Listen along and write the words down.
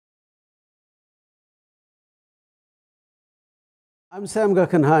I'm Sam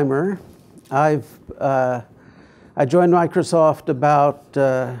Guckenheimer. I joined Microsoft about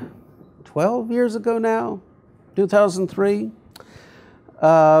 12 years ago now, 2003.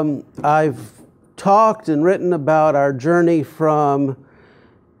 I've talked and written about our journey from,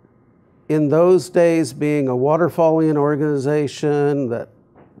 in those days, being a waterfallian organization that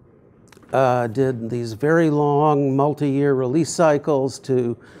did these very long multi-year release cycles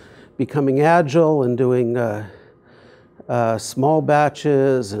to becoming agile and doing small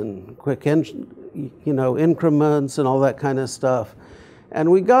batches and quick increments and all that kind of stuff.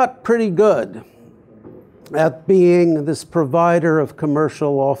 And we got pretty good at being this provider of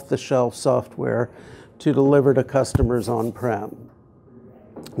commercial off-the-shelf software to deliver to customers on-prem.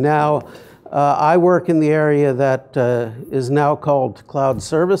 Now, I work in the area that is now called cloud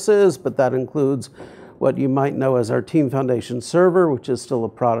services, but that includes what you might know as our Team Foundation Server, which is still a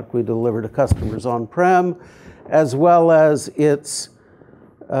product we deliver to customers on-prem, as well as its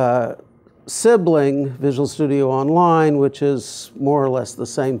sibling, Visual Studio Online, which is more or less the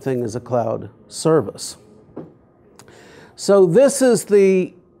same thing as a cloud service. So this is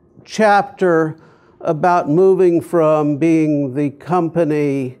the chapter about moving from being the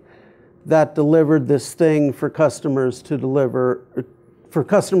company that delivered this thing for customers to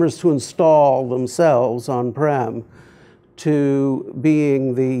install themselves on-prem, to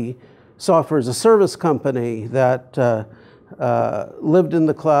being the software as a service company that lived in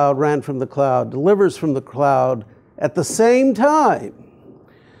the cloud, ran from the cloud, delivers from the cloud at the same time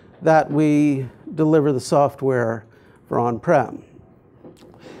that we deliver the software for on-prem.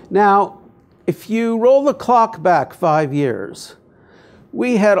 Now, if you roll the clock back 5 years,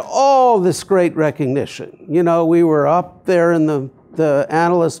 we had all this great recognition. You know, we were up there in the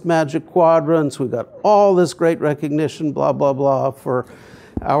analyst magic quadrants. We got all this great recognition, blah, blah, blah, for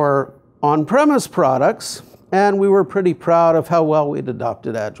our on-premise products, and we were pretty proud of how well we'd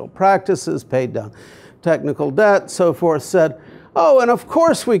adopted agile practices, paid down technical debt, so forth, said, oh, and of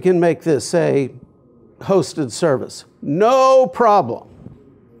course we can make this a hosted service. No problem.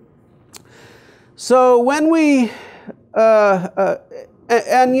 So when we,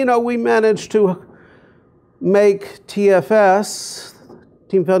 we managed to make TFS,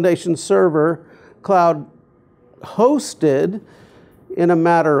 Team Foundation Server, cloud hosted in a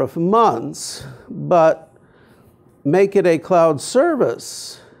matter of months, but make it a cloud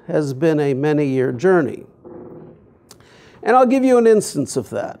service has been a many-year journey. And I'll give you an instance of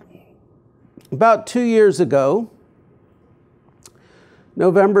that. About 2 years ago,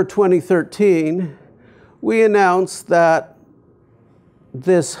 November 2013, we announced that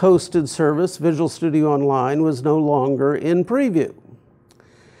this hosted service, Visual Studio Online, was no longer in preview.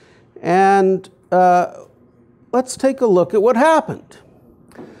 And let's take a look at what happened.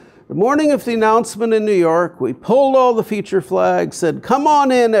 The morning of the announcement in New York, we pulled all the feature flags, said, come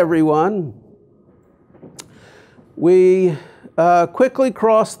on in, everyone. We quickly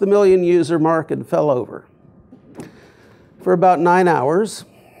crossed the 1 million user mark and fell over for about 9 hours,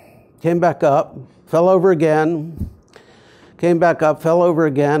 came back up, fell over again, came back up, fell over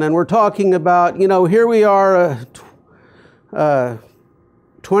again, and we're talking about, here we are,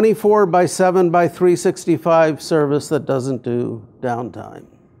 24 by 7 by 365 service that doesn't do downtime.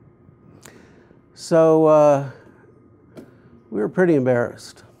 So we were pretty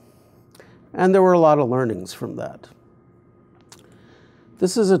embarrassed. And there were a lot of learnings from that.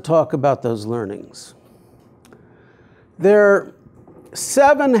 This is a talk about those learnings. There are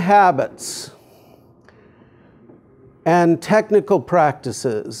 7 habits and technical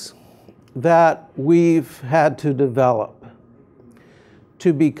practices that we've had to develop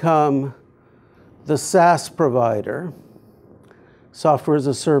to become the SaaS provider, software as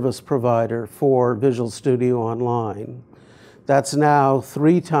a service provider, for Visual Studio Online. That's now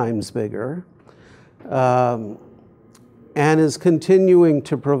 3 times bigger, and is continuing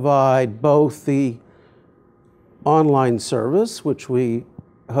to provide both the online service, which we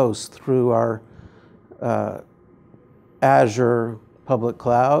host through our Azure public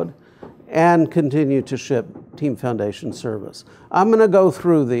cloud, and continue to ship Team Foundation service. I'm going to go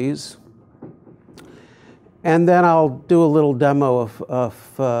through these, and then I'll do a little demo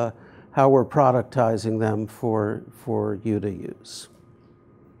of how we're productizing them for you to use.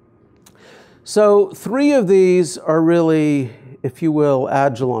 So 3 of these are really, if you will,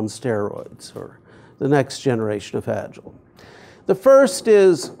 Agile on steroids, or the next generation of Agile. The first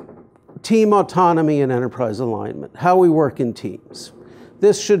is team autonomy and enterprise alignment, how we work in teams.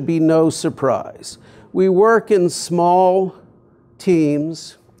 This should be no surprise. We work in small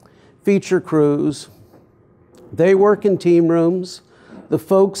teams, feature crews. They work in team rooms. The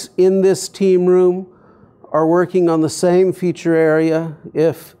folks in this team room are working on the same feature area.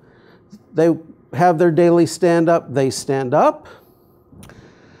 If they have their daily stand-up, they stand up.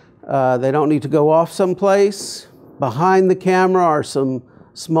 They don't need to go off someplace. Behind the camera are some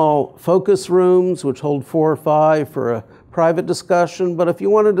small focus rooms, which hold 4 or 5 for a private discussion. But if you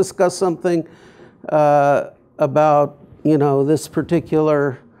want to discuss something about, this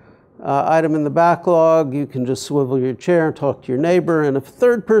particular item in the backlog, you can just swivel your chair and talk to your neighbor. And if a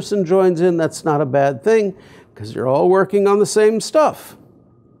third person joins in, that's not a bad thing, because you're all working on the same stuff.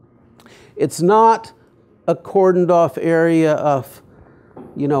 It's not a cordoned off area of,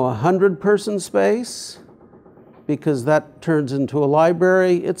 100-person space, because that turns into a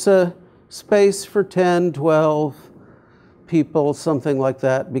library. It's a space for 10, 12 people, something like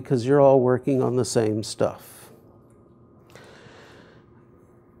that, because you're all working on the same stuff.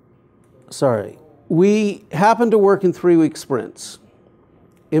 Sorry. We happen to work in 3-week sprints.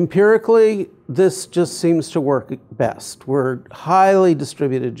 Empirically, this just seems to work best. We're highly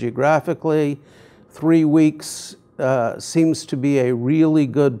distributed geographically. 3 weeks seems to be a really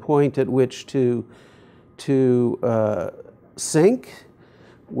good point at which to sync.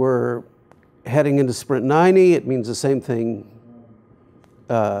 We're heading into sprint 90. It means the same thing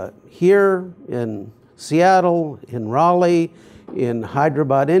here in Seattle, in Raleigh, in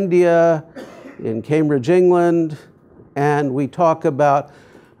Hyderabad, India, in Cambridge, England. And we talk about,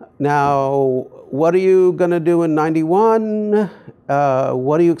 now, what are you going to do in 91?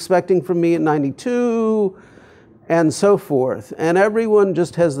 What are you expecting from me in 92? And so forth. And everyone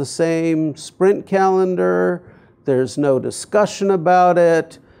just has the same sprint calendar. There's no discussion about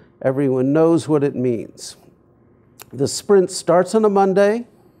it. Everyone knows what it means. The sprint starts on a Monday,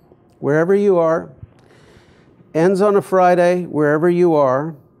 wherever you are, ends on a Friday, wherever you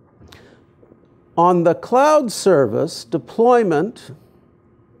are. On the cloud service, deployment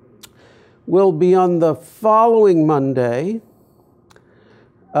will be on the following Monday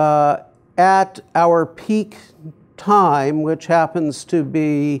at our peak time, which happens to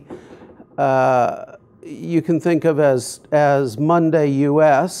be, you can think of as Monday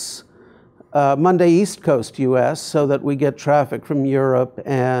US, Monday East Coast US, so that we get traffic from Europe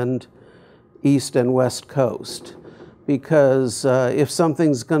and East and West Coast. Because if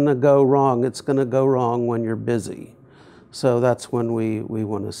something's going to go wrong, it's going to go wrong when you're busy. So that's when we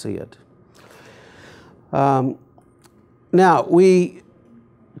want to see it. Now, we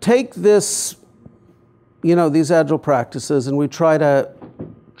take this, these agile practices, and we try to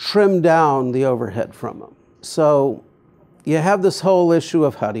trim down the overhead from them. So you have this whole issue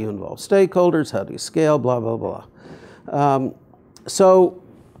of how do you involve stakeholders, how do you scale, blah, blah, blah. So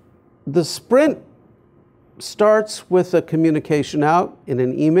the sprint starts with a communication out in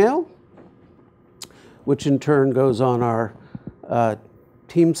an email, which in turn goes on our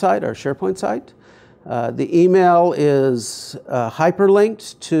team site, our SharePoint site. The email is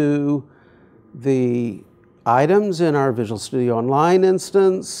hyperlinked to the items in our Visual Studio Online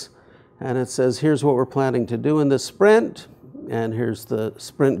instance, and it says, here's what we're planning to do in this sprint, and here's the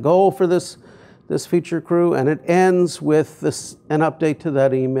sprint goal for this feature crew, and it ends with an update to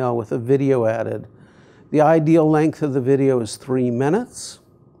that email with a video added. The ideal length of the video is 3 minutes.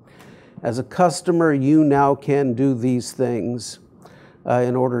 As a customer, you now can do these things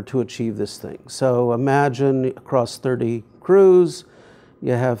in order to achieve this thing. So imagine across 30 crews,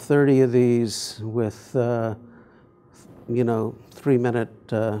 you have 30 of these with,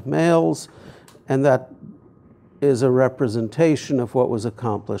 3-minute mails, and that is a representation of what was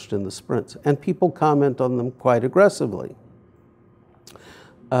accomplished in the sprints. And people comment on them quite aggressively.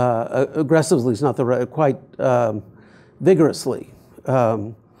 Aggressively is not the right, quite vigorously.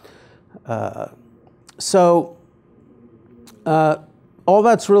 All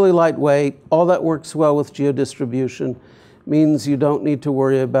that's really lightweight. All that works well with geodistribution. Means you don't need to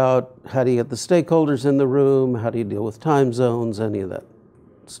worry about how do you get the stakeholders in the room, how do you deal with time zones, any of that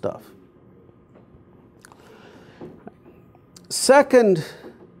stuff. Second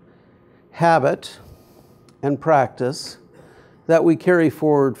habit and practice that we carry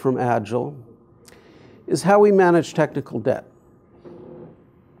forward from Agile is how we manage technical debt.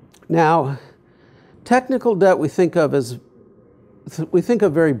 Now, technical debt we think of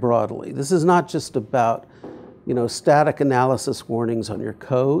very broadly. This is not just about static analysis warnings on your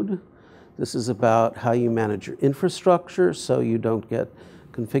code. This is about how you manage your infrastructure so you don't get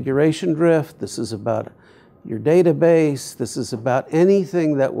configuration drift. This is about your database. This is about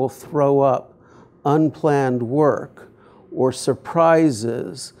anything that will throw up unplanned work or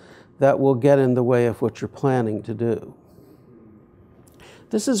surprises that will get in the way of what you're planning to do.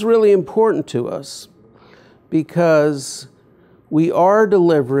 This is really important to us because we are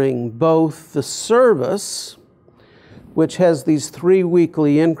delivering both the service, which has these 3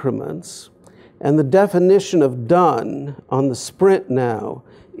 weekly increments, and the definition of done on the sprint now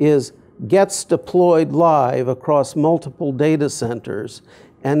is gets deployed live across multiple data centers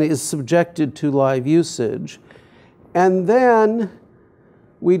and is subjected to live usage. And then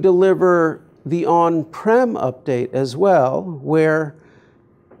we deliver the on-prem update as well, where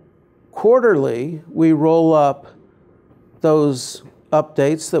quarterly we roll up those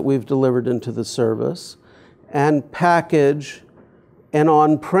updates that we've delivered into the service and package an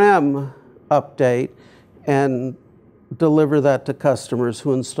on-prem update and deliver that to customers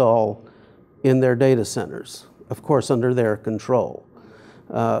who install in their data centers, of course under their control.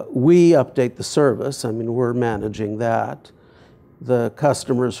 We update the service, I mean, we're managing that. The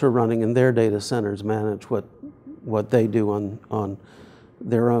customers who are running in their data centers manage what they do on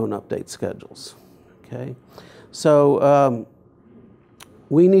their own update schedules, okay? So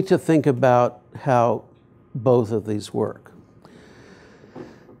we need to think about how both of these work.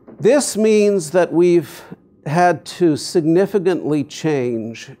 This means that we've had to significantly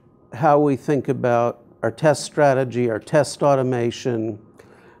change how we think about our test strategy, our test automation,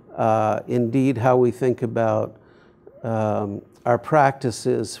 indeed how we think about our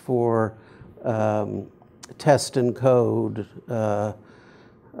practices for test and code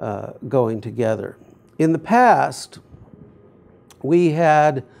going together. In the past, we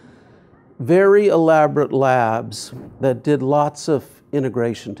had very elaborate labs that did lots of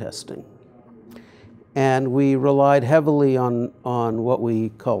integration testing. And we relied heavily on what we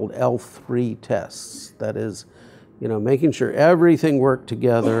called L3 tests. That is, you know, making sure everything worked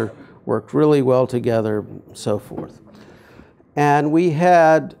together, worked really well together, so forth. And we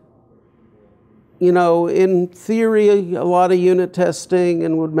had, you know, in theory, a lot of unit testing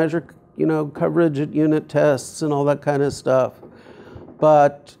and would measure, you know, coverage at unit tests and all that kind of stuff.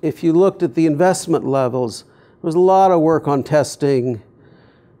 But if you looked at the investment levels, there was a lot of work on testing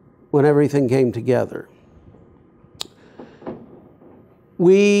when everything came together.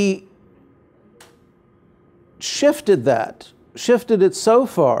 We shifted it so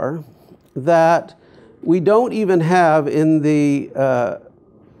far that we don't even have in the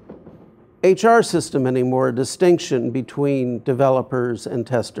HR system anymore a distinction between developers and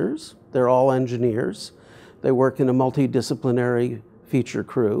testers. They're all engineers. They work in a multidisciplinary feature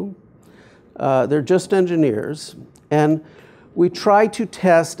crew. They're just engineers. And we try to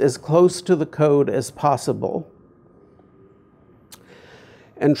test as close to the code as possible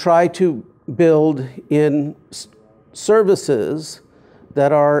and try to build in services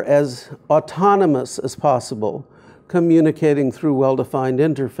that are as autonomous as possible, communicating through well-defined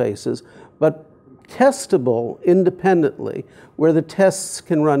interfaces, but testable independently, where the tests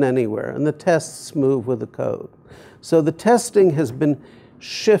can run anywhere and the tests move with the code. So the testing has been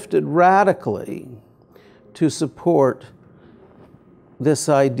shifted radically to support this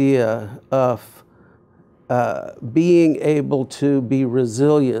idea of being able to be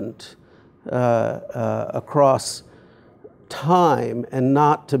resilient across time and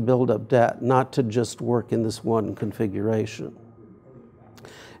not to build up debt, not to just work in this one configuration.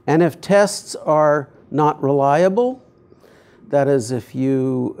 And if tests are not reliable, that is, if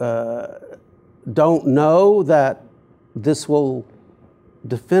you don't know that this will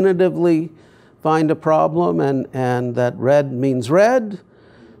definitively find a problem and that red means red,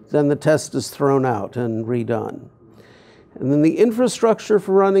 then the test is thrown out and redone. And then the infrastructure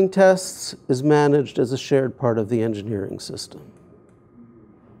for running tests is managed as a shared part of the engineering system.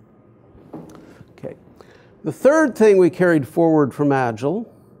 Okay. The third thing we carried forward from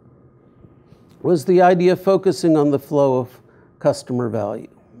Agile was the idea of focusing on the flow of customer value.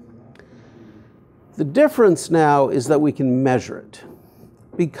 The difference now is that we can measure it.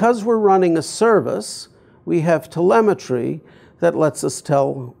 Because we're running a service, we have telemetry that lets us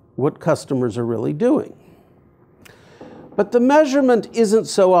tell what customers are really doing. But the measurement isn't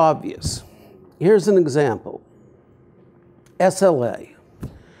so obvious. Here's an example. SLA.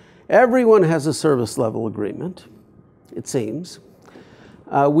 Everyone has a service level agreement, it seems.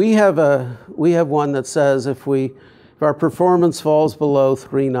 We have one that says if our performance falls below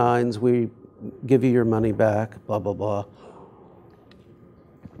 3 nines, we give you your money back, blah, blah, blah.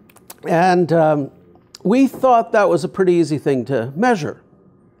 And we thought that was a pretty easy thing to measure.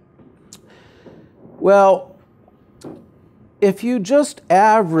 Well, if you just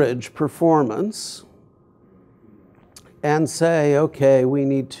average performance and say, okay, we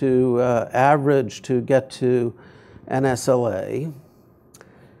need to average to get to an SLA,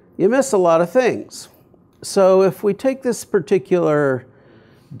 you miss a lot of things. So if we take this particular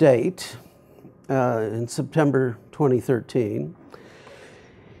date in September 2013,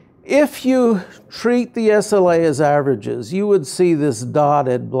 If you treat the SLA as averages, you would see this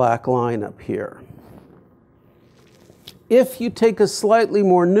dotted black line up here. If you take a slightly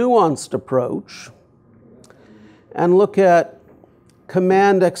more nuanced approach and look at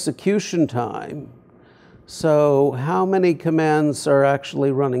command execution time, so how many commands are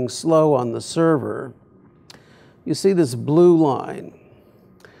actually running slow on the server, you see this blue line,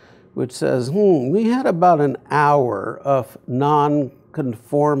 which says, we had about an hour of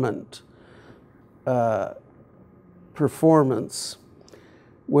non-conformant performance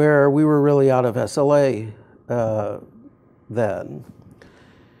where we were really out of SLA then.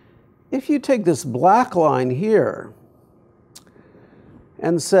 If you take this black line here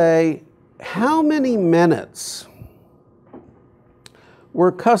and say, how many minutes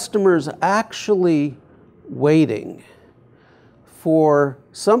were customers actually waiting for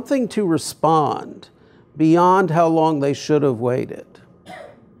something to respond beyond how long they should have waited?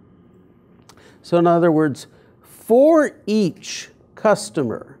 So in other words, for each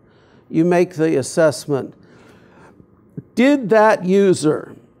customer, you make the assessment, did that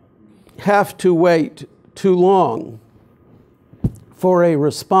user have to wait too long for a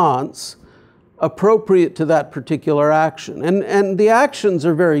response appropriate to that particular action? And the actions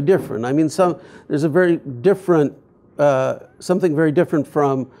are very different. I mean, there's a very different, something very different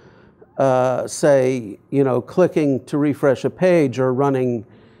from, say, clicking to refresh a page or running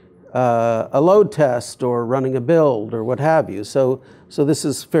a load test or running a build or what have you. So this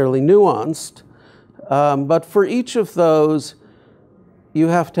is fairly nuanced. But for each of those, you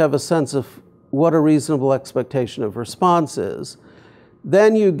have to have a sense of what a reasonable expectation of response is.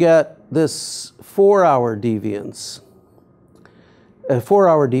 Then you get this 4-hour deviance, a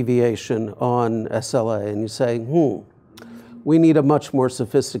 4-hour deviation on SLA, and you say, we need a much more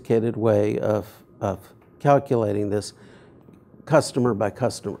sophisticated way of calculating this customer by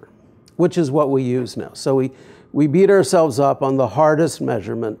customer, which is what we use now. So we beat ourselves up on the hardest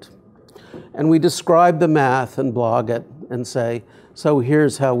measurement, and we describe the math and blog it and say, so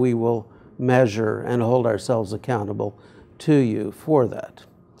here's how we will measure and hold ourselves accountable to you for that.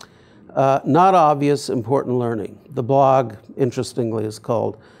 Not obvious, important learning. The blog, interestingly, is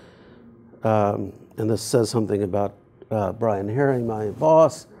called, and this says something about Brian Herring, my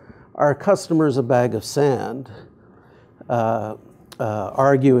boss, "Our Customer's a Bag of Sand,"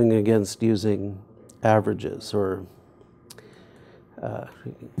 arguing against using averages or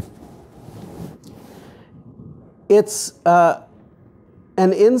it's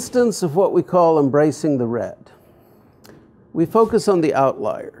an instance of what we call embracing the red. We focus on the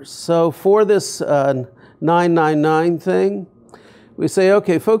outliers. So for this 999 thing, we say,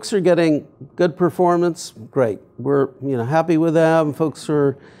 okay, folks are getting good performance, great. We're happy with them. Folks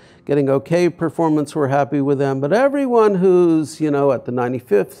are getting okay performance, we're happy with them. But everyone who's at the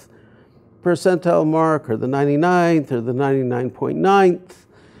 95th percentile mark or the 99th or the 99.9th,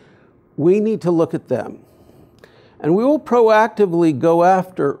 we need to look at them. And we will proactively go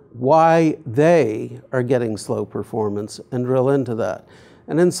after why they are getting slow performance and drill into that.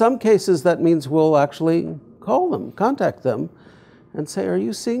 And in some cases, that means we'll actually call them, contact them, and say, are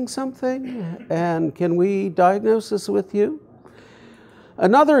you seeing something? And can we diagnose this with you?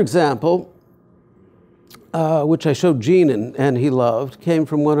 Another example, which I showed Gene and he loved, came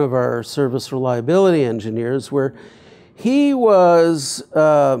from one of our service reliability engineers, where he was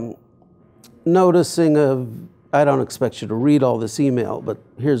noticing I don't expect you to read all this email, but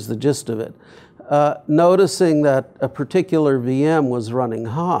here's the gist of it. Noticing that a particular VM was running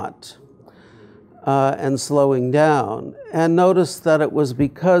hot and slowing down, and noticed that it was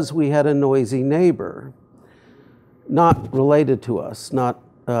because we had a noisy neighbor, not related to us, not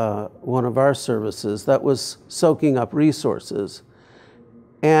one of our services, that was soaking up resources.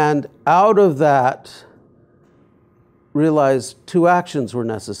 And out of that, realized two actions were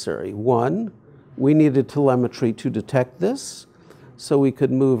necessary. One, we needed telemetry to detect this, so we could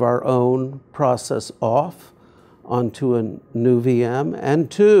move our own process off onto a new VM.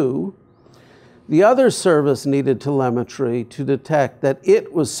 And two, the other service needed telemetry to detect that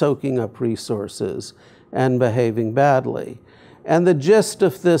it was soaking up resources and behaving badly. And the gist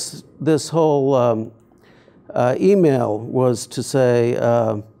of this whole email was to say,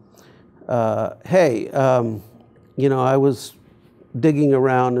 hey, I was digging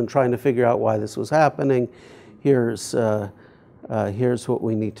around and trying to figure out why this was happening. Here's what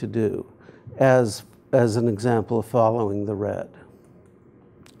we need to do, as an example of following the red.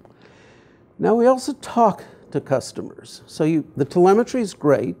 Now we also talk to customers. So the telemetry is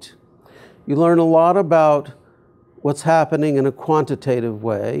great. You learn a lot about what's happening in a quantitative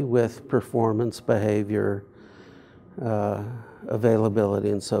way with performance, behavior, availability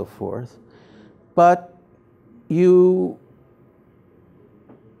and so forth. But you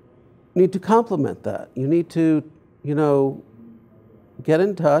need to complement that. You need to, you know, get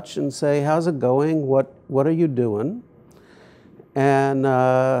in touch and say, how's it going? What are you doing? And,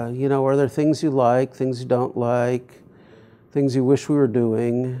 you know, are there things you like, things you don't like, things you wish we were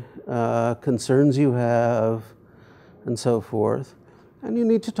doing, concerns you have, and so forth. And you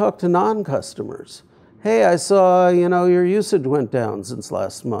need to talk to non-customers. Hey, I saw, you know, your usage went down since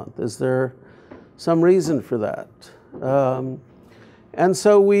last month. Is there some reason for that? And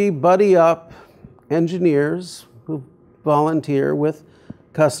so we buddy up engineers who volunteer with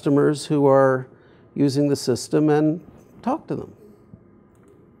customers who are using the system and talk to them.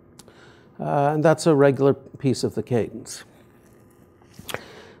 And that's a regular piece of the cadence.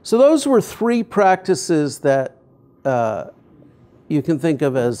 So those were three practices that you can think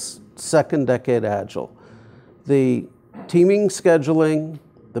of as second decade Agile. The teaming scheduling,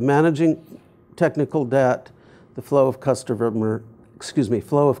 the managing technical debt, the flow of customer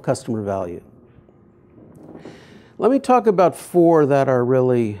value. Let me talk about four that are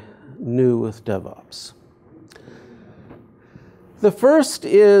really new with DevOps. The first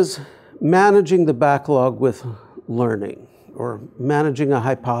is managing the backlog with learning, or managing a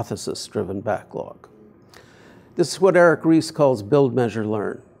hypothesis-driven backlog. This is what Eric Ries calls build, measure,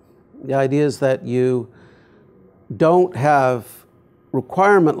 learn. The idea is that you don't have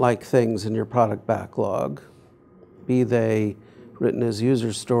requirement-like things in your product backlog, be they written as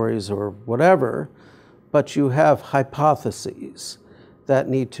user stories or whatever, but you have hypotheses that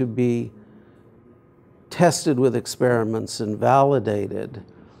need to be tested with experiments and validated,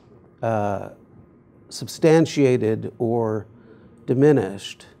 substantiated or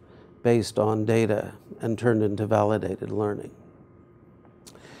diminished based on data and turned into validated learning.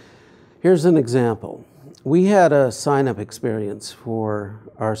 Here's an example. We had a sign-up experience for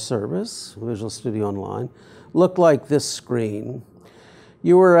our service, Visual Studio Online. Looked like this screen.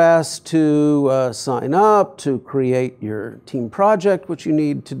 You were asked to sign up, to create your team project, which you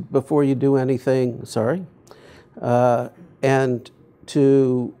need to before you do anything, and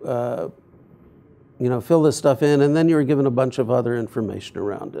to you know, fill this stuff in, and then you were given a bunch of other information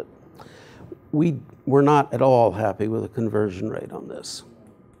around it. We were not at all happy with the conversion rate on this.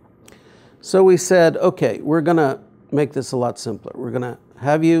 So we said, okay, we're gonna make this a lot simpler. We're gonna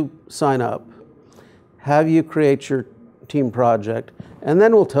have you sign up, have you create your team project, and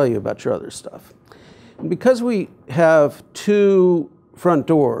then we'll tell you about your other stuff. And because we have two front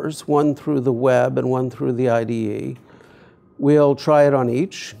doors, one through the web and one through the IDE, we'll try it on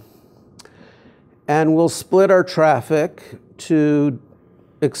each, and we'll split our traffic to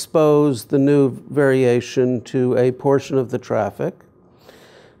expose the new variation to a portion of the traffic.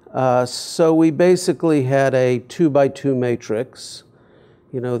 So we basically had a 2x2 matrix,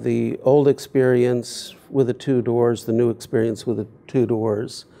 you know, the old experience with the two doors, the new experience with the two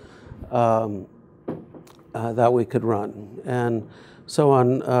doors, that we could run. And so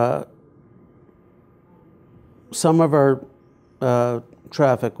on some of our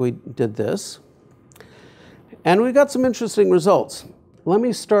traffic, we did this. And we got some interesting results. Let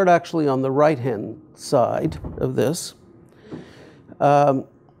me start actually on the right-hand side of this.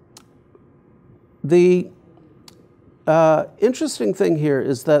 The interesting thing here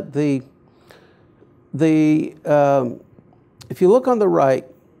is that if you look on the right,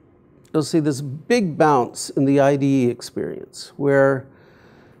 you'll see this big bounce in the IDE experience where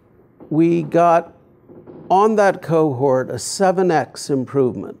we got on that cohort a 7x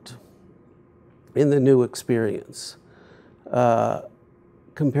improvement in the new experience,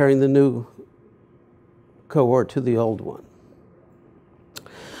 comparing the new cohort to the old one.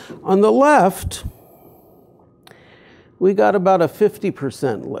 On the left, we got about a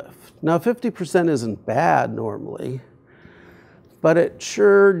 50% lift. Now, 50% isn't bad normally, but it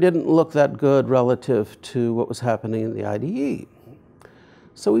sure didn't look that good relative to what was happening in the IDE.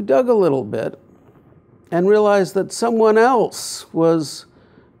 So we dug a little bit and realized that someone else was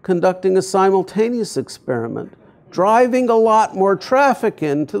conducting a simultaneous experiment, driving a lot more traffic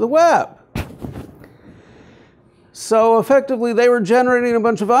into the web. So effectively, they were generating a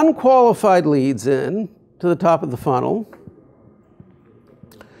bunch of unqualified leads in to the top of the funnel.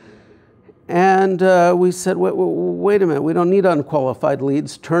 And we said, wait a minute, we don't need unqualified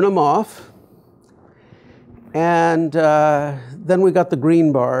leads, turn them off. And then we got the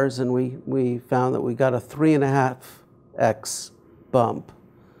green bars, and we found that we got a 3.5x bump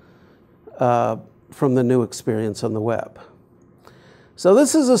from the new experience on the web. So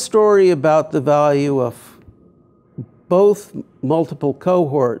this is a story about the value of both multiple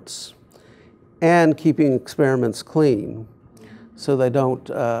cohorts and keeping experiments clean. so they don't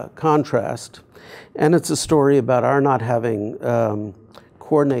contrast. And it's a story about our not having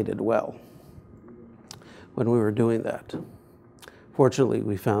coordinated well when we were doing that. Fortunately,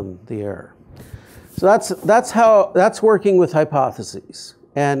 we found the error. So that's working with hypotheses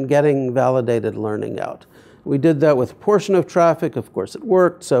and getting validated learning out. We did that with a portion of traffic. Of course, it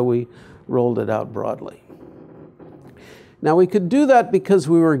worked, so we rolled it out broadly. Now, we could do that because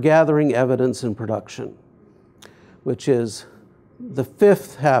we were gathering evidence in production, which is the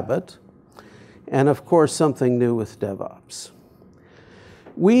fifth habit, and of course, something new with DevOps.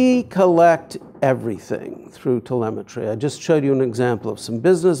 We collect everything through telemetry. I just showed you an example of some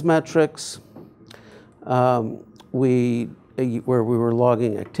business metrics where we were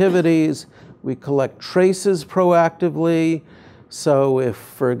logging activities. We collect traces proactively. So if,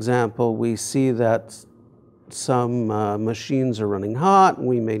 for example, we see that some machines are running hot,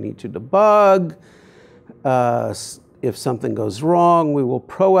 we may need to debug. If something goes wrong, we will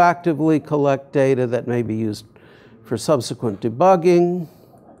proactively collect data that may be used for subsequent debugging.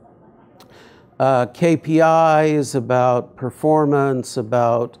 KPIs about performance,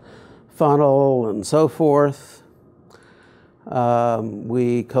 about funnel, and so forth.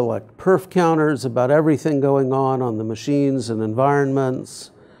 We collect perf counters about everything going on the machines and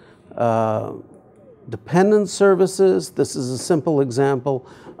environments. Dependent services, this is a simple example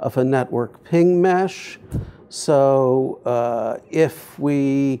of a network ping mesh. So if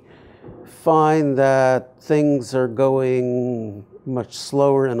we find that things are going much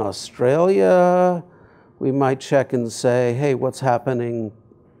slower in Australia, we might check and say, hey, what's happening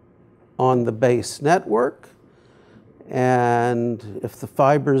on the base network? And if the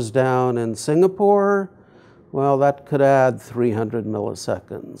fiber's down in Singapore, well, that could add 300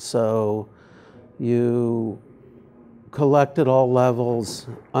 milliseconds. So you collect at all levels,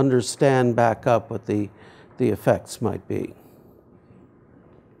 understand back up what the effects might be.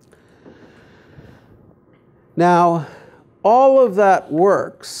 Now, all of that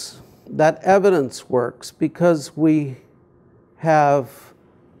works, that evidence works, because we have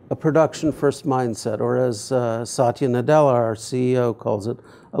a production-first mindset, or as Satya Nadella, our CEO, calls it,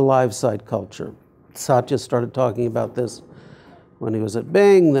 a live site culture. Satya started talking about this when he was at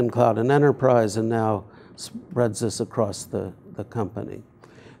Bing, then Cloud and Enterprise, and now spreads this across the company.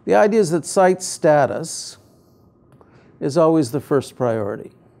 The idea is that site status is always the first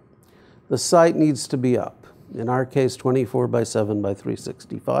priority. The site needs to be up. In our case,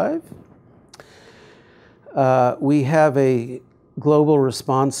 24/7/365. We have a global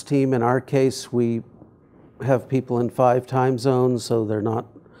response team. In our case, we have people in 5 time zones, so they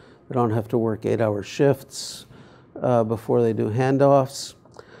don't have to work 8-hour shifts before they do handoffs.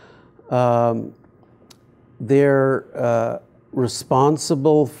 They're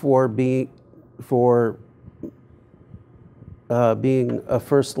responsible for being a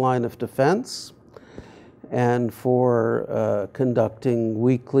first line of defense, and for conducting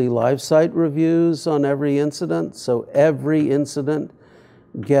weekly live site reviews on every incident. So every incident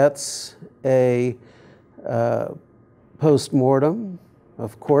gets a post-mortem,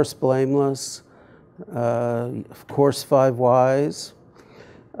 of course blameless, of course 5 whys.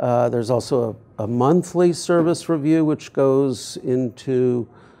 There's also a monthly service review, which goes into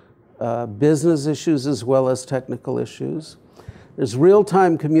business issues as well as technical issues. There's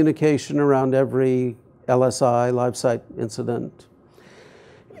real-time communication around every LSI, live site incident.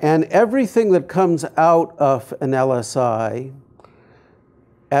 And everything that comes out of an LSI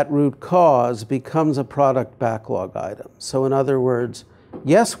at root cause becomes a product backlog item. So in other words,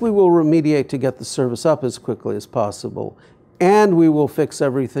 yes, we will remediate to get the service up as quickly as possible, and we will fix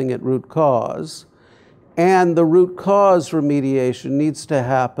everything at root cause. And the root cause remediation needs to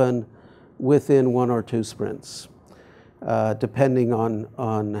happen within 1 or 2 sprints. Depending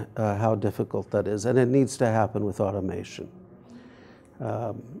on how difficult that is. And it needs to happen with automation.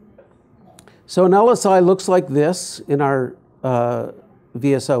 So an LSI looks like this in our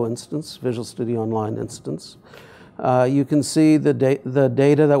VSO instance, Visual Studio Online instance. You can see the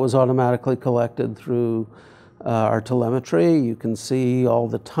data that was automatically collected through our telemetry. You can see all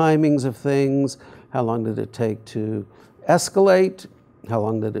the timings of things. How long did it take to escalate? How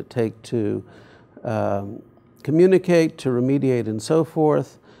long did it take to communicate, to remediate, and so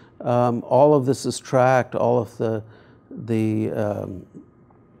forth. All of this is tracked. All of the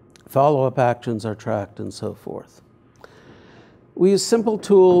follow-up actions are tracked, and so forth. We use simple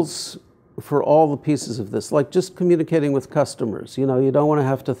tools for all the pieces of this, like just communicating with customers. You know, you don't want to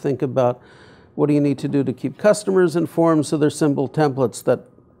have to think about what do you need to do to keep customers informed, so there's simple templates that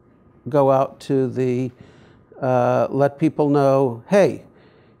go out to let people know, hey,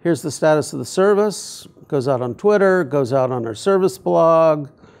 here's the status of the service. Goes out on Twitter, goes out on our service blog.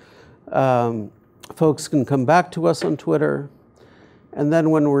 Folks can come back to us on Twitter. And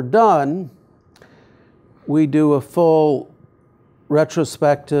then when we're done, we do a full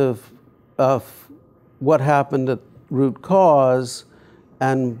retrospective of what happened at root cause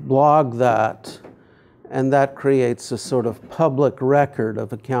and blog that. And that creates a sort of public record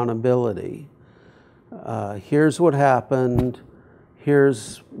of accountability. Here's what happened.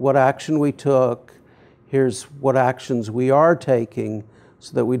 Here's what action we took. Here's what actions we are taking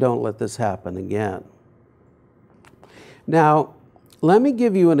so that we don't let this happen again. Now, let me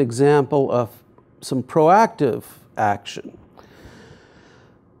give you an example of some proactive action.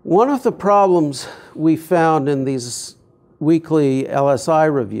 One of the problems we found in these weekly LSI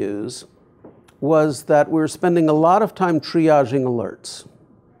reviews was that we were spending a lot of time triaging alerts.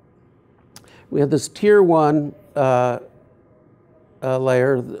 We had this tier 1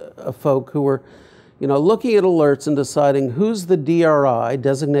 layer of folk who were looking at alerts and deciding who's the DRI,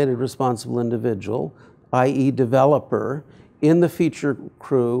 designated responsible individual, i.e. developer, in the feature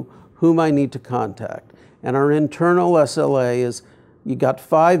crew, whom I need to contact. And our internal SLA is you got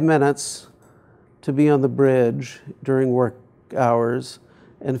 5 minutes to be on the bridge during work hours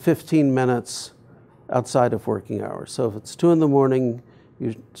and 15 minutes outside of working hours. So if it's 2 in the morning,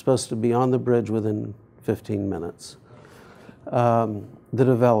 you're supposed to be on the bridge within 15 minutes. The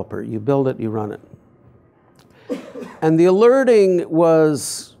developer, you build it, you run it. And the alerting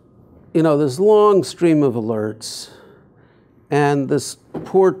was, this long stream of alerts. And this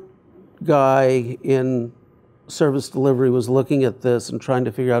poor guy in service delivery was looking at this and trying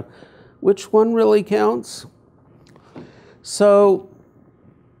to figure out which one really counts. So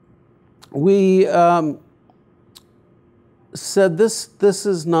we said this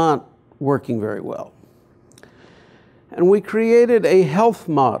is not working very well. And we created a health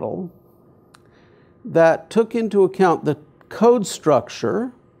model that took into account the code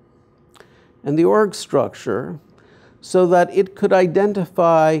structure and the org structure so that it could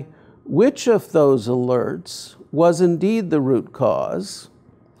identify which of those alerts was indeed the root cause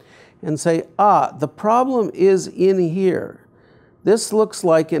and say, the problem is in here. This looks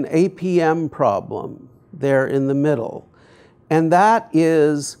like an APM problem there in the middle. And that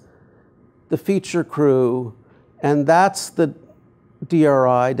is the feature crew, and that's the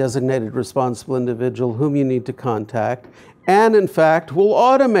DRI, designated responsible individual, whom you need to contact. And in fact, we'll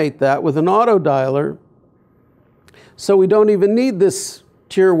automate that with an auto dialer, so we don't even need this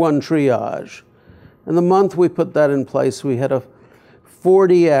tier 1 triage. And the month we put that in place, we had a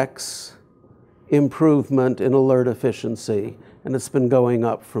 40x improvement in alert efficiency, and it's been going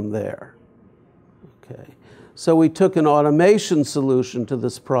up from there. Okay. So we took an automation solution to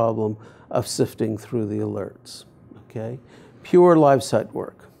this problem of sifting through the alerts. Okay. Pure live site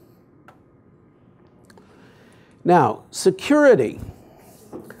work. Now, security.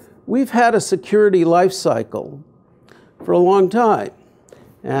 We've had a security life cycle for a long time.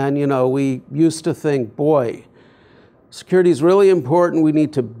 And, we used to think, boy, security is really important. We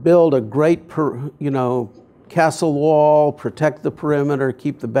need to build a great, castle wall, protect the perimeter,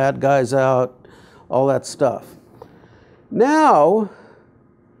 keep the bad guys out, all that stuff. Now,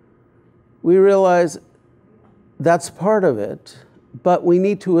 we realize that's part of it, but we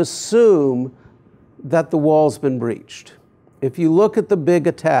need to assume that the wall's been breached. If you look at the big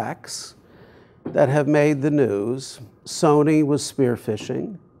attacks that have made the news, Sony was spear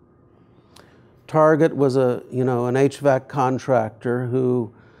phishing. Target was an HVAC contractor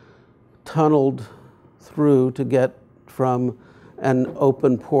who tunneled through to get from an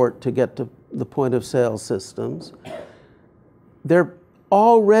open port to get to the point of sale systems. They're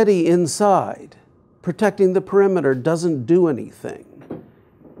already inside. Protecting the perimeter doesn't do anything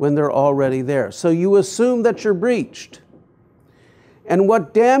when they're already there. So you assume that you're breached. And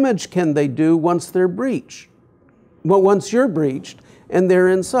what damage can they do once they're breached? Well, once you're breached and they're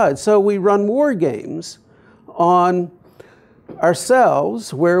inside. So we run war games on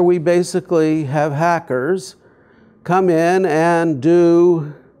ourselves where we basically have hackers come in and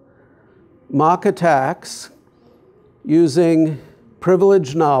do mock attacks using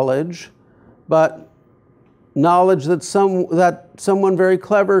privileged knowledge, but knowledge that someone very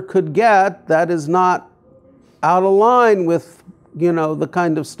clever could get that is not out of line with, the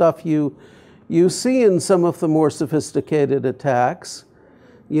kind of stuff you see in some of the more sophisticated attacks,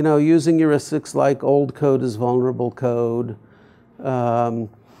 using heuristics like old code is vulnerable code,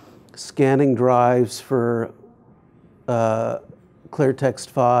 scanning drives for clear text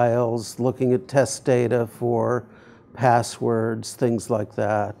files, looking at test data for passwords, things like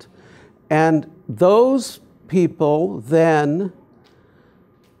that. And those people then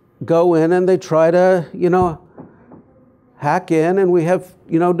go in and they try to, hack in, and we have,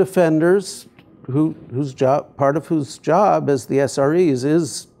 defenders part of whose job as the SREs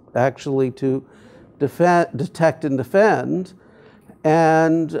is actually to detect and defend,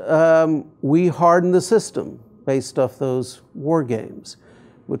 and we harden the system based off those war games,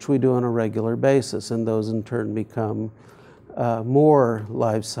 which we do on a regular basis, and those in turn become more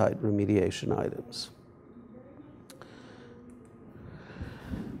live site remediation items.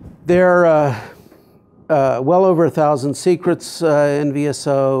 There are well over 1,000 secrets in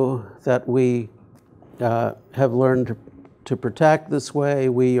VSO that we have learned to protect this way.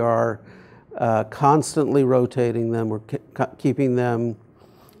 We are constantly rotating them. We're keeping them,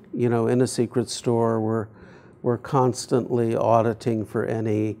 in a secret store. We're constantly auditing for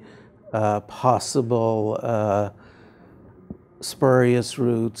any possible spurious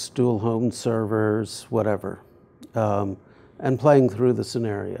routes, dual home servers, whatever, and playing through the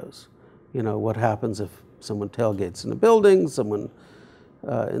scenarios. What happens if someone tailgates in a building, someone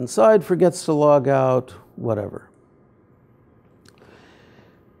inside forgets to log out, whatever.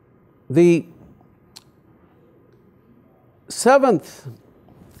 The seventh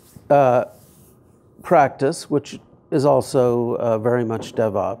practice, which is also very much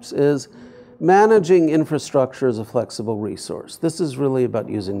DevOps, is managing infrastructure as a flexible resource. This is really about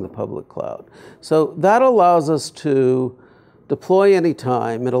using the public cloud. So that allows us to deploy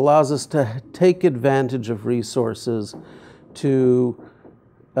anytime. It allows us to take advantage of resources to,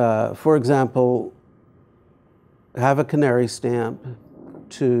 for example, have a canary stamp,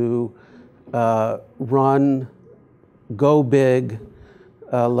 to run go big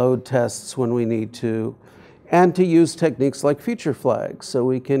load tests when we need to, and to use techniques like feature flags so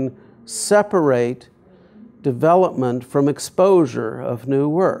we can separate development from exposure of new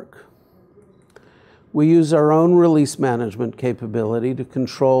work. We use our own release management capability to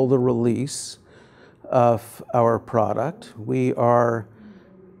control the release of our product. We are,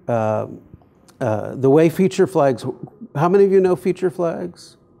 the way feature flags, how many of you know feature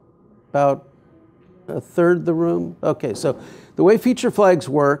flags? About a third of the room? Okay, so the way feature flags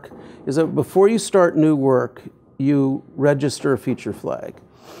work is that before you start new work, you register a feature flag,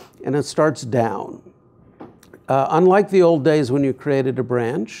 and it starts down. Unlike the old days when you created a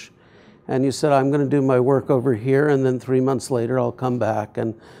branch, and you said, I'm going to do my work over here, and then 3 months later I'll come back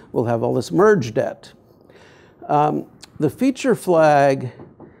and we'll have all this merge debt. The feature flag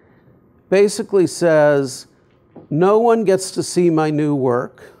basically says, no one gets to see my new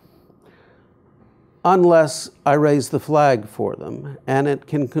work unless I raise the flag for them, and it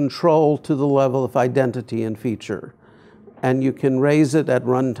can control to the level of identity and feature. And you can raise it at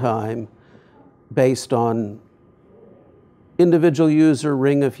runtime based on individual user,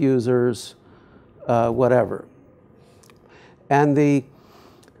 ring of users, whatever. And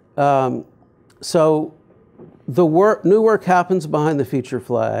so the new work happens behind the feature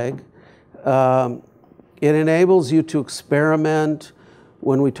flag. It enables you to experiment.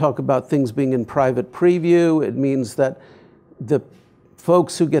 When we talk about things being in private preview, it means that the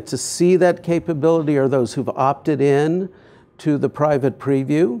folks who get to see that capability are those who've opted in to the private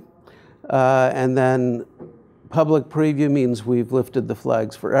preview. And then public preview means we've lifted the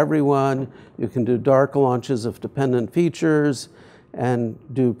flags for everyone. You can do dark launches of dependent features and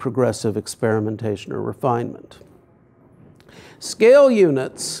do progressive experimentation or refinement. Scale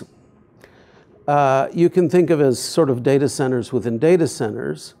units, you can think of as sort of data centers within data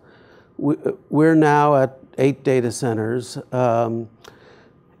centers. We're now at 8 data centers,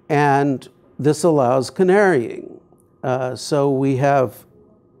 and this allows canarying. So we have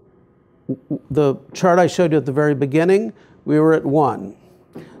the chart I showed you at the very beginning, we were at 1.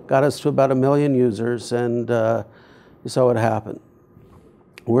 Got us to about 1 million users, and you saw what happened.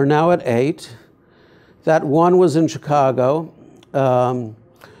 We're now at 8. That 1 was in Chicago.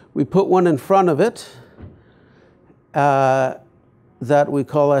 We put 1 in front of it that we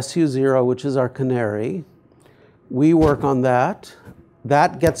call SU0, which is our canary. We work on that.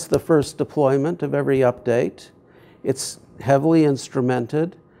 That gets the first deployment of every update. It's heavily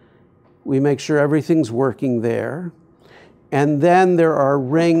instrumented. We make sure everything's working there. And then there are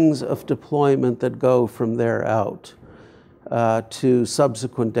rings of deployment that go from there out to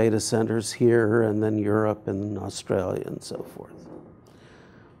subsequent data centers here, and then Europe and Australia and so forth.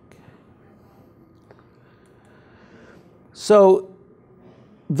 Okay. So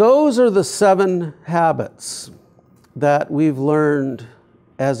those are the 7 habits that we've learned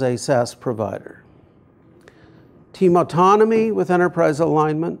as a SaaS provider. Team autonomy with enterprise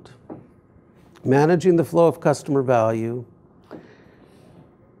alignment, managing the flow of customer value,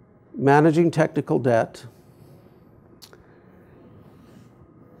 managing technical debt,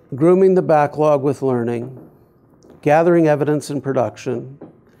 grooming the backlog with learning, gathering evidence in production,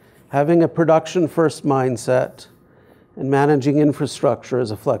 having a production-first mindset, and managing infrastructure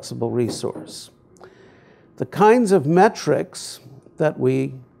as a flexible resource. The kinds of metrics that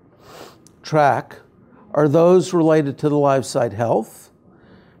we track are those related to the live site health.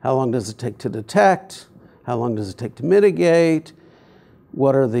 How long does it take to detect? How long does it take to mitigate?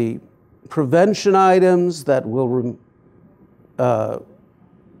 What are the prevention items that will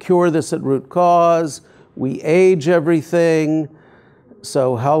cure this at root cause? We age everything.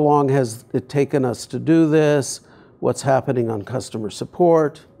 So how long has it taken us to do this? What's happening on customer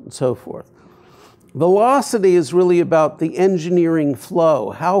support, and so forth. Velocity is really about the engineering flow.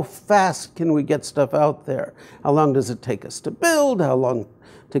 How fast can we get stuff out there? How long does it take us to build? How long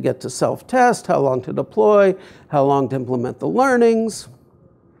to get to self-test? How long to deploy? How long to implement the learnings?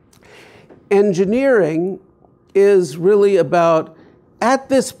 Engineering is really about, at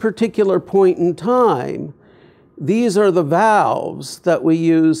this particular point in time, these are the valves that we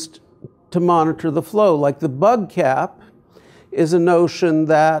used to monitor the flow. Like the bug cap is a notion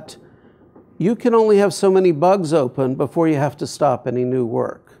that you can only have so many bugs open before you have to stop any new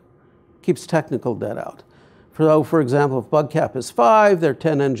work. Keeps technical debt out. For example, if bug cap is 5, there are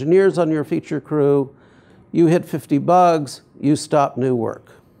 10 engineers on your feature crew, you hit 50 bugs, you stop new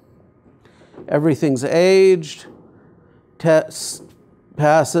work. Everything's aged, tests,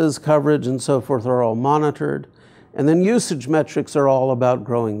 passes, coverage, and so forth are all monitored. And then usage metrics are all about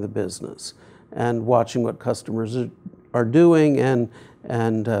growing the business and watching what customers are doing and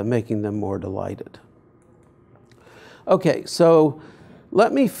making them more delighted. Okay, so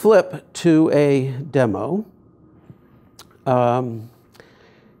let me flip to a demo. And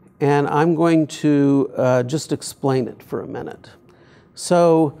I'm going to just explain it for a minute.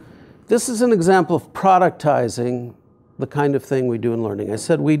 So this is an example of productizing the kind of thing we do in learning. I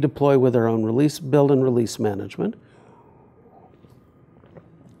said we deploy with our own release, build and release management.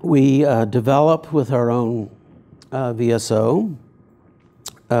 We develop with our own VSO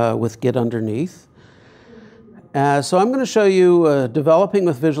with Git underneath. So I'm going to show you developing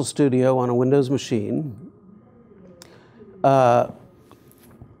with Visual Studio on a Windows machine,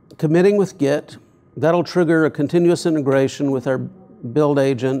 committing with Git. That'll trigger a continuous integration with our build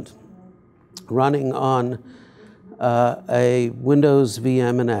agent running on a Windows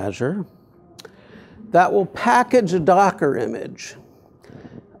VM in Azure. That will package a Docker image,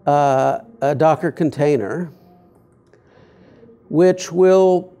 a Docker container, which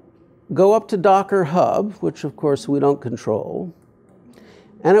will go up to Docker Hub, which of course we don't control.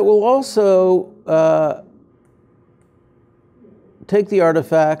 And it will also take the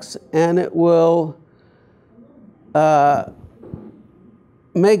artifacts and it will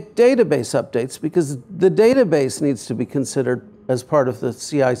make database updates, because the database needs to be considered as part of the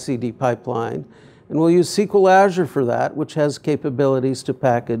CI/CD pipeline. And we'll use SQL Azure for that, which has capabilities to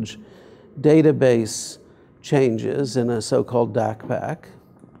package database changes in a so-called DAC pack.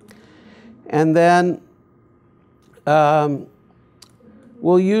 And then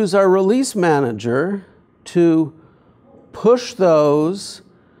we'll use our release manager to push those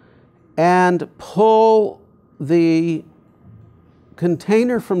and pull the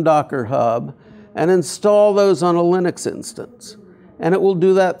container from Docker Hub and install those on a Linux instance. And it will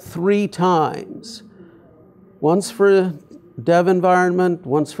do that 3 times. Once for a dev environment,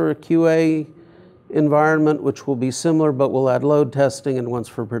 once for a QA environment, which will be similar, but we'll add load testing, and once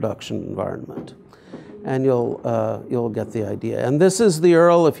for production environment. And you'll get the idea. And this is the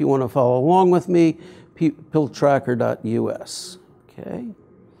URL if you want to follow along with me, piltracker.us. Okay.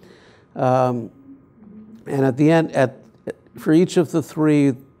 And at the end, for each of the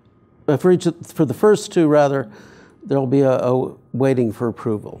 3, for the first 2 rather, there'll be a waiting for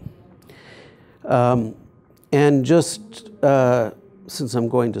approval. And just since I'm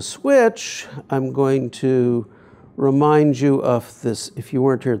going to switch, I'm going to remind you of this, if you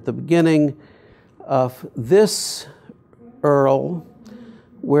weren't here at the beginning, of this URL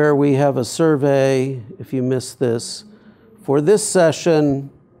where we have a survey, if you missed this, for this session,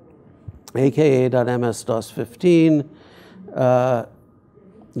 aka.ms-DOS15.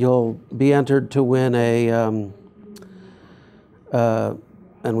 You'll be entered to win a,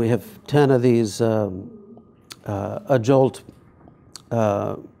 and we have 10 of these a Jolt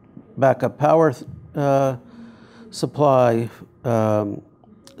backup power supply,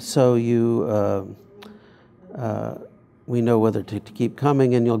 so we know whether to keep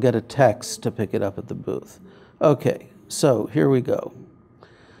coming, and you'll get a text to pick it up at the booth. Okay, so here we go.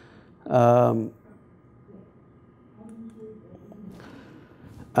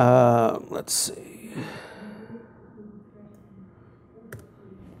 Let's see.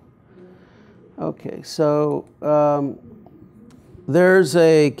 Okay, so there's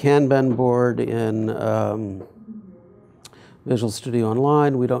a Kanban board in Visual Studio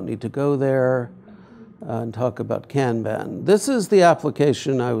Online. We don't need to go there and talk about Kanban. This is the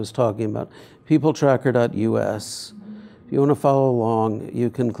application I was talking about, peopletracker.us. If you want to follow along, you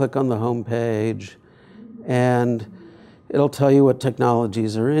can click on the home page and it'll tell you what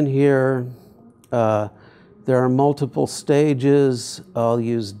technologies are in here. There are multiple stages. I'll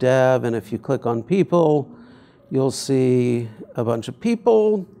use dev, and if you click on people, you'll see a bunch of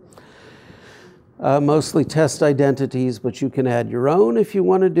people, mostly test identities, but you can add your own if you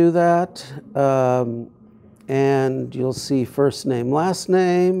want to do that. And you'll see first name, last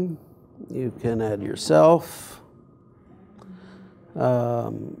name. You can add yourself.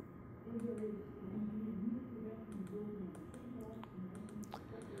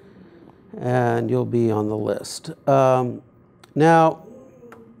 And you'll be on the list. Now,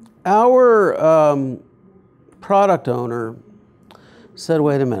 our product owner said,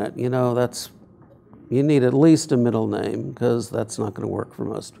 wait a minute, you know, you need at least a middle name because that's not going to work for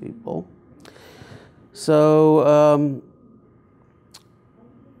most people. So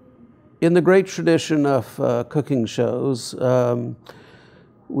in the great tradition of cooking shows,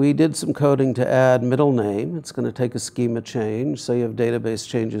 we did some coding to add middle name. It's going to take a schema change, so you have database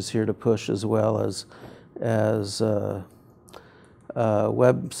changes here to push as well as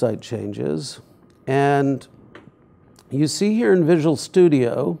website changes. And you see here in Visual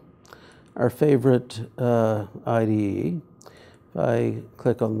Studio, our favorite IDE. If I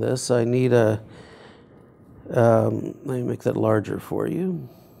click on this, I need a, let me make that larger for you.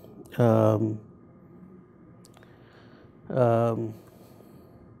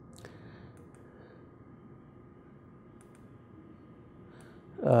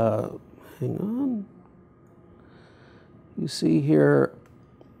 Hang on. You see here,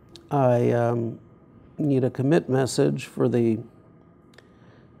 I need a commit message for the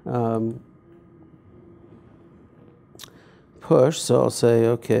push. So I'll say,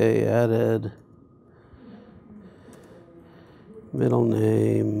 okay, added middle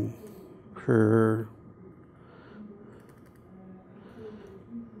name per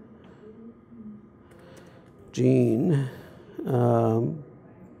Gene.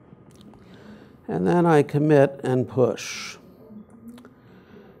 And then I commit and push.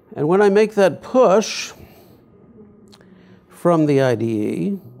 And when I make that push from the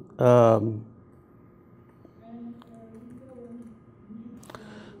IDE,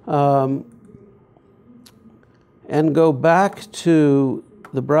 and go back to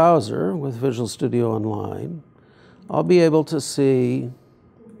the browser with Visual Studio Online, I'll be able to see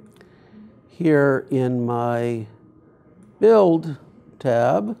here in my Build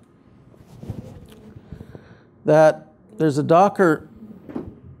tab that there's a Docker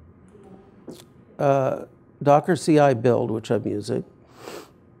CI build, which I'm using.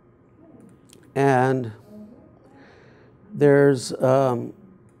 And there's a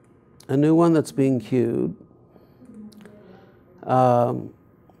new one that's being queued.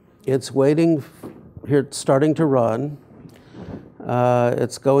 It's waiting here, it's starting to run.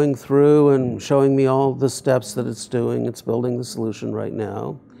 It's going through and showing me all the steps that it's doing. It's building the solution right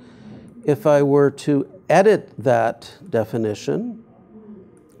now. If I were to edit that definition,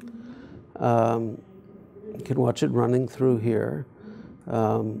 you can watch it running through here.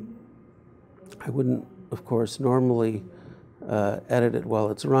 I wouldn't, of course, normally edit it while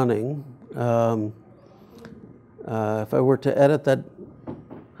it's running. If I were to edit that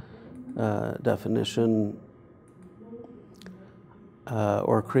definition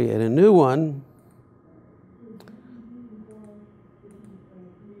or create a new one,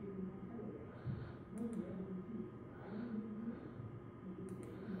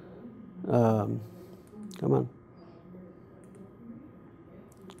 come on.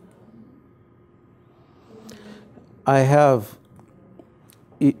 I have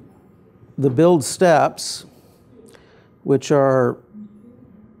the build steps, which are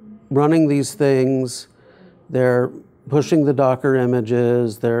running these things. They're pushing the Docker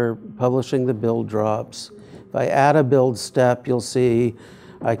images. They're publishing the build drops. If I add a build step, you'll see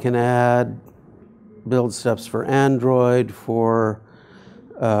I can add build steps for Android, for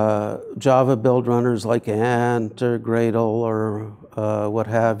Java build runners like Ant or Gradle or what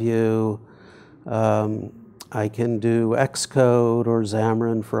have you. I can do Xcode or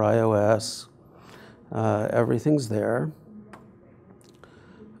Xamarin for iOS. Everything's there.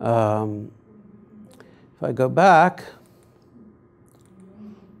 If I go back,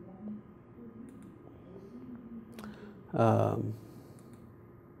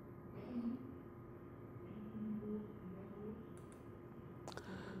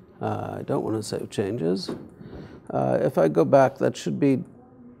 I don't want to save changes. If I go back, that should be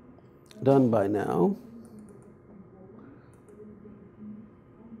done by now.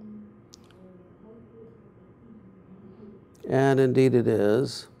 And indeed it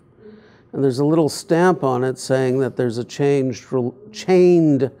is. And there's a little stamp on it saying that there's a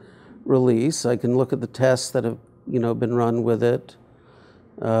chained release. I can look at the tests that have been run with it.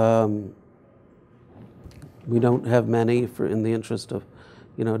 We don't have many in the interest of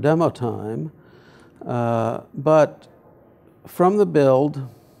demo time. But from the build,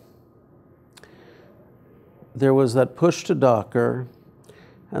 there was that push to Docker,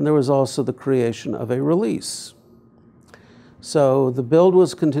 and there was also the creation of a release. So the build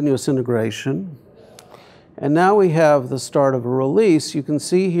was continuous integration, and now we have the start of a release. You can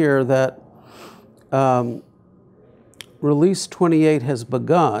see here that release 28 has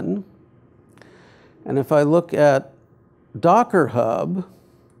begun, and if I look at Docker Hub,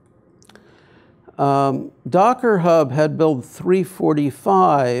 Docker Hub had build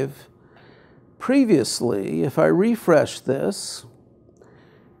 345 previously. If I refresh this,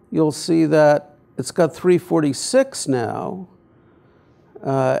 you'll see that it's got 346 now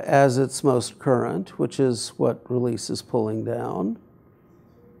as its most current, which is what release is pulling down.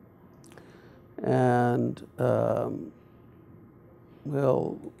 And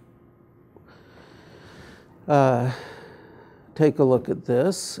we'll take a look at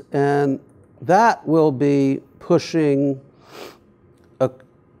this. And that will be pushing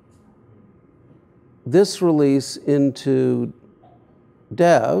this release into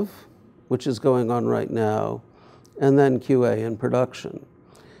dev, which is going on right now, and then QA in production.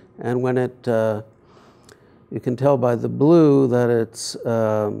 And when it, you can tell by the blue that it's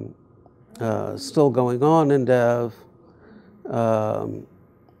still going on in dev.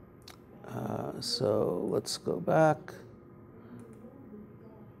 So let's go back.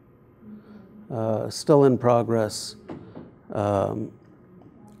 Still in progress.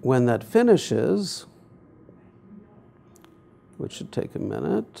 When that finishes, which should take a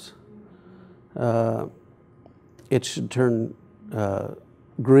minute, it should turn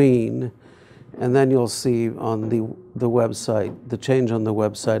green, and then you'll see on the website, the change on the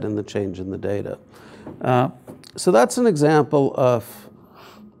website and the change in the data. So that's an example of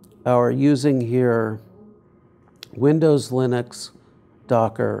our using here Windows, Linux,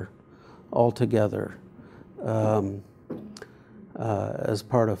 Docker all together as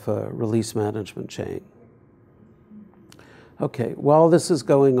part of a release management chain. Okay, while this is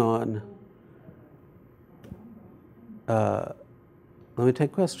going on, let me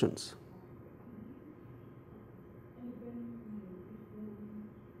take questions.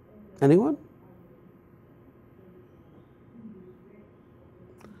 Anyone?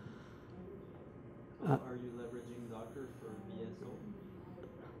 Are you leveraging Docker for VSO?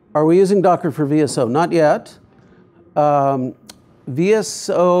 Are we using Docker for VSO? Not yet.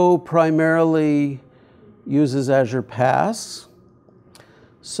 VSO primarily uses Azure Pass.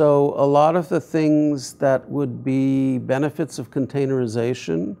 So a lot of the things that would be benefits of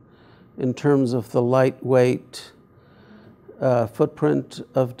containerization in terms of the lightweight footprint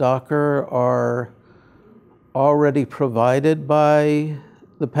of Docker are already provided by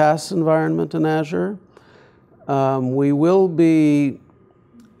the Pass environment in Azure. We will be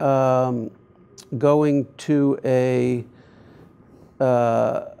going to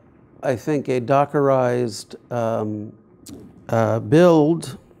I think a Dockerized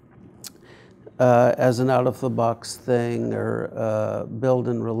build as an out-of-the-box thing, or build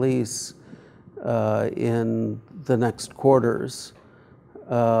and release in the next quarters.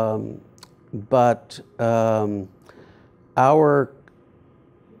 But in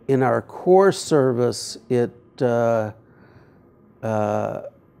our core service,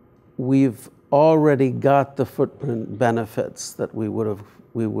 we've already got the footprint benefits that we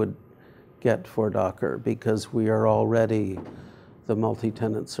would get for Docker, because we are already the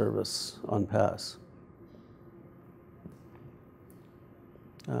multi-tenant service on Pass.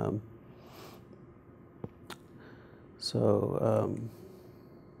 I'm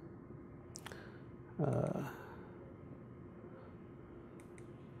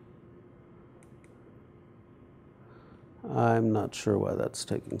not sure why that's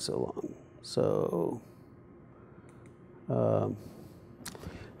taking so long. So there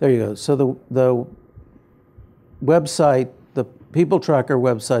you go. So the website, the People Tracker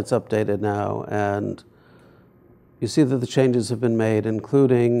website's updated now, and you see that the changes have been made,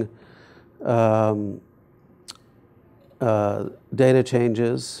 including data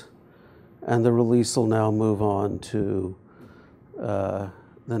changes, and the release will now move on to the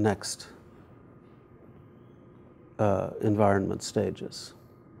next environment stages.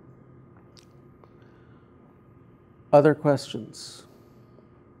 Other questions?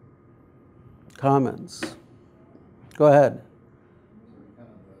 Comments? Go ahead. Is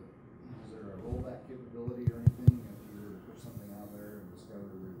there a rollback capability or anything if you were to put something out there and discover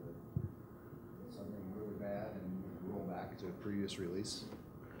that something really bad and you roll back to a previous release?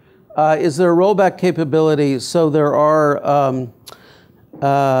 Is there a rollback capability? So there are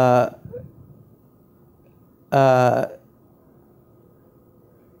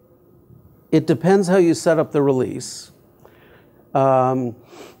it depends how you set up the release.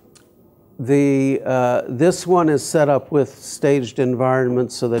 This one is set up with staged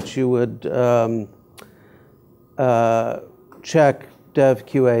environments so that you would check dev,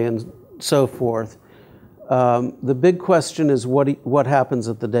 QA, and so forth. The big question is what happens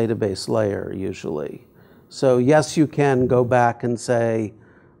at the database layer usually. So yes, you can go back and say,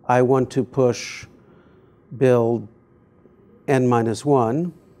 I want to push build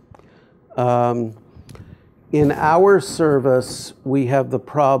n-1. In our service, we have the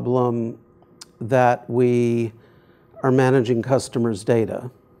problem that we are managing customers' data.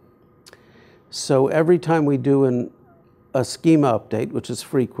 So every time we do a schema update, which is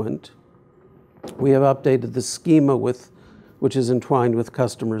frequent, we have updated the schema which is entwined with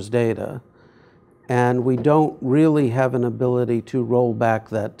customers' data. And we don't really have an ability to roll back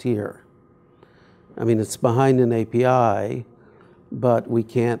that tier. I mean, it's behind an API, but we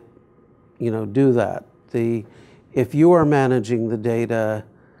can't, do that. If you are managing the data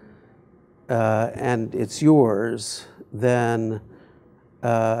and it's yours, then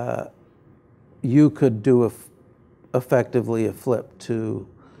you could do effectively a flip to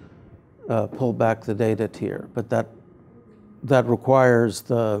pull back the data tier, but that requires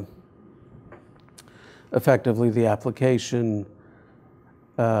effectively the application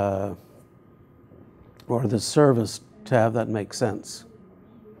or the service to have that make sense.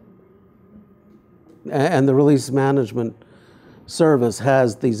 And the release management service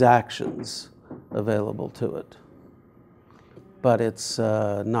has these actions available to it. But it's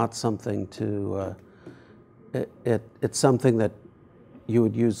not something to, it's something that you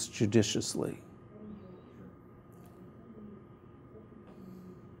would use judiciously.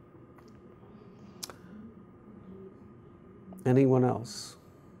 Anyone else?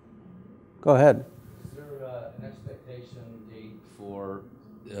 Go ahead. Is there an expectation date for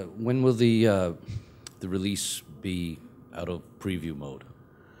when will the release be out of preview mode?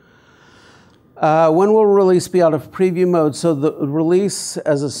 When will release be out of preview mode? So the release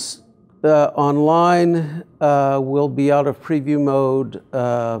as online will be out of preview mode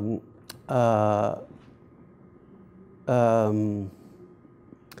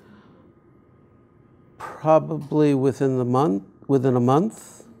probably within a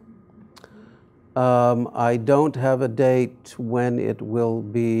month. I don't have a date when it will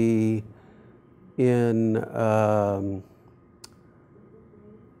be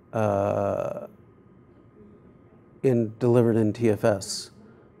delivered in TFS.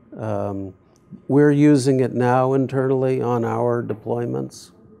 We're using it now internally on our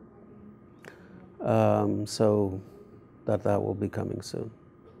deployments, so that will be coming soon.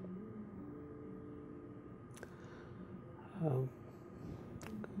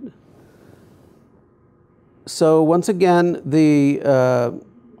 So once again, there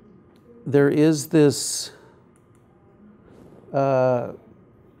is this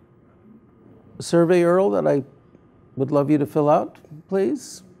survey, Earl, that I would love you to fill out,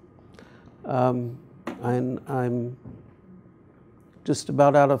 please. I'm just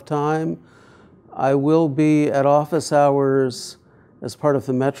about out of time. I will be at office hours as part of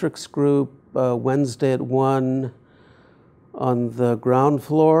the metrics group Wednesday at 1 on the ground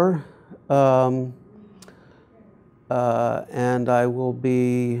floor. And I will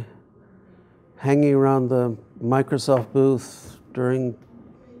be hanging around the Microsoft booth during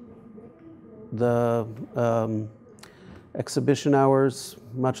the exhibition hours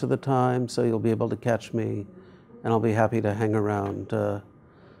much of the time, so you'll be able to catch me, and I'll be happy to hang around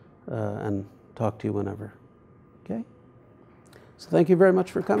and talk to you whenever. Okay? So thank you very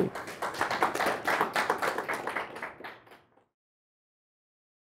much for coming.